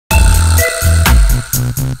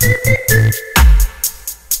Hey,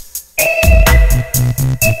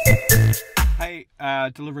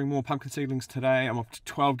 delivering more pumpkin seedlings today. I'm up to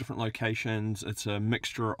 12 different locations. It's a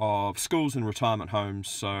mixture of schools and retirement homes,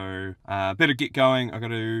 so better get going. I've got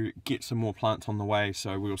to get some more plants on the way,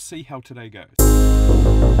 so we'll see how today goes.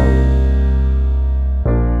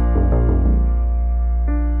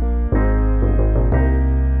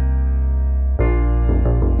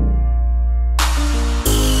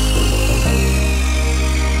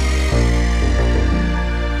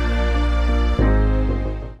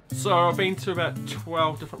 So I've been to about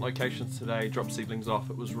 12 different locations today, dropped seedlings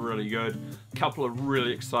off. It was really good. A couple of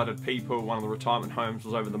really excited people. One of the retirement homes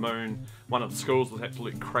was over the moon. One of the schools was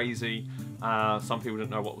absolutely crazy. Some people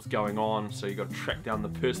didn't know what was going on, so you got to track down the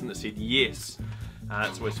person that said yes.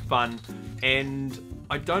 It's always fun. And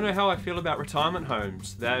I don't know how I feel about retirement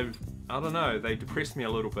homes. I don't know, they depress me a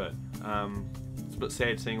little bit. It's a bit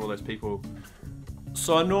sad seeing all those people.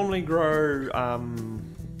 So I normally grow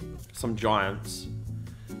some giants.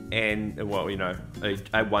 And, well, you know,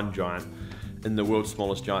 a one giant in the world's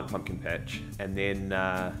smallest giant pumpkin patch, and then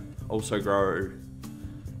also grow,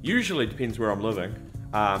 usually depends where I'm living,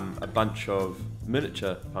 a bunch of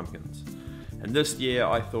miniature pumpkins. And this year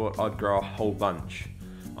I thought I'd grow a whole bunch.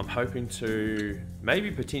 I'm hoping to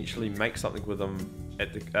maybe potentially make something with them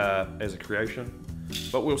at the, as a creation,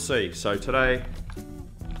 but we'll see. So today,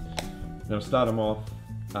 I'm going to start them off.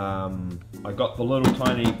 I got the little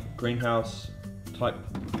tiny greenhouse type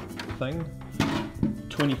thing,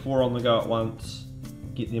 24 on the go at once,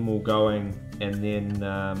 get them all going, and then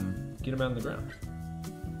get them out on the ground.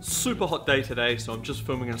 Super hot day today, so I'm just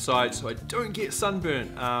filming inside so I don't get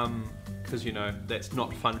sunburnt, because you know, that's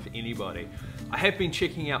not fun for anybody. I have been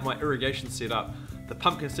checking out my irrigation setup. The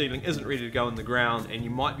pumpkin seedling isn't ready to go in the ground, and you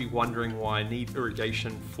might be wondering why I need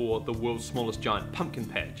irrigation for the world's smallest giant pumpkin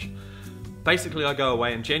patch. Basically, I go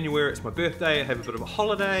away in January, it's my birthday, I have a bit of a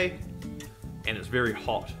holiday, and it's very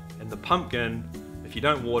hot. And the pumpkin, if you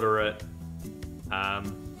don't water it,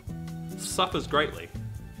 suffers greatly.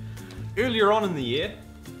 Earlier on in the year,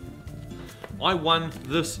 I won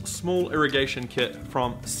this small irrigation kit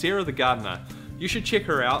from Sarah the Gardener. You should check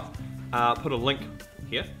her out, put a link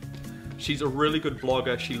here. She's a really good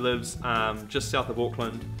blogger. She lives just south of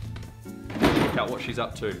Auckland. Check out what she's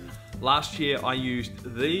up to. Last year I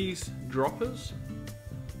used these droppers.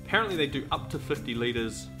 Apparently they do up to 50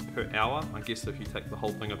 litres per hour, I guess if you take the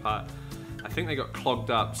whole thing apart. I think they got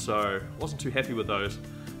clogged up, so I wasn't too happy with those.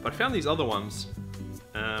 But I found these other ones,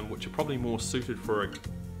 which are probably more suited for a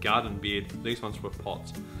garden bed. These ones were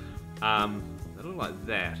pots. They look like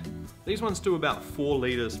that. These ones do about 4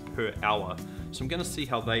 litres per hour, so I'm going to see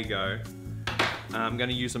how they go. I'm going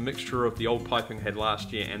to use a mixture of the old piping I had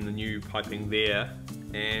last year and the new piping there,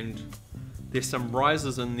 and there's some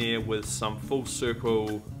risers in there with some full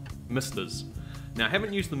circle misters. Now I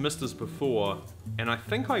haven't used the misters before, and I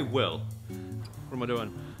think I will. What am I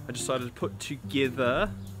doing? I decided to put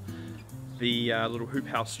together the little hoop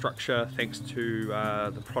house structure thanks to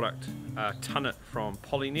the product Tunnit from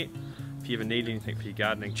Polynet. If you ever need anything for your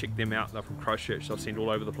gardening, check them out. They're from Christchurch, they'll send all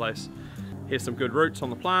over the place. Here's some good roots on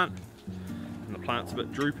the plant, and the plant's a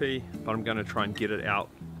bit droopy, but I'm going to try and get it out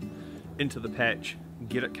into the patch,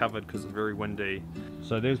 get it covered because it's very windy.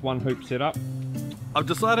 So there's one hoop set up. I've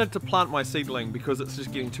decided to plant my seedling because it's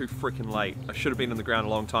just getting too freaking late. I should have been in the ground a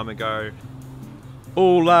long time ago.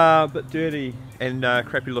 All a bit dirty and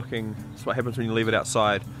crappy looking. That's what happens when you leave it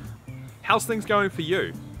outside. How's things going for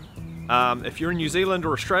you? If you're in New Zealand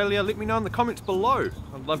or Australia, let me know in the comments below.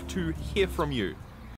 I'd love to hear from you.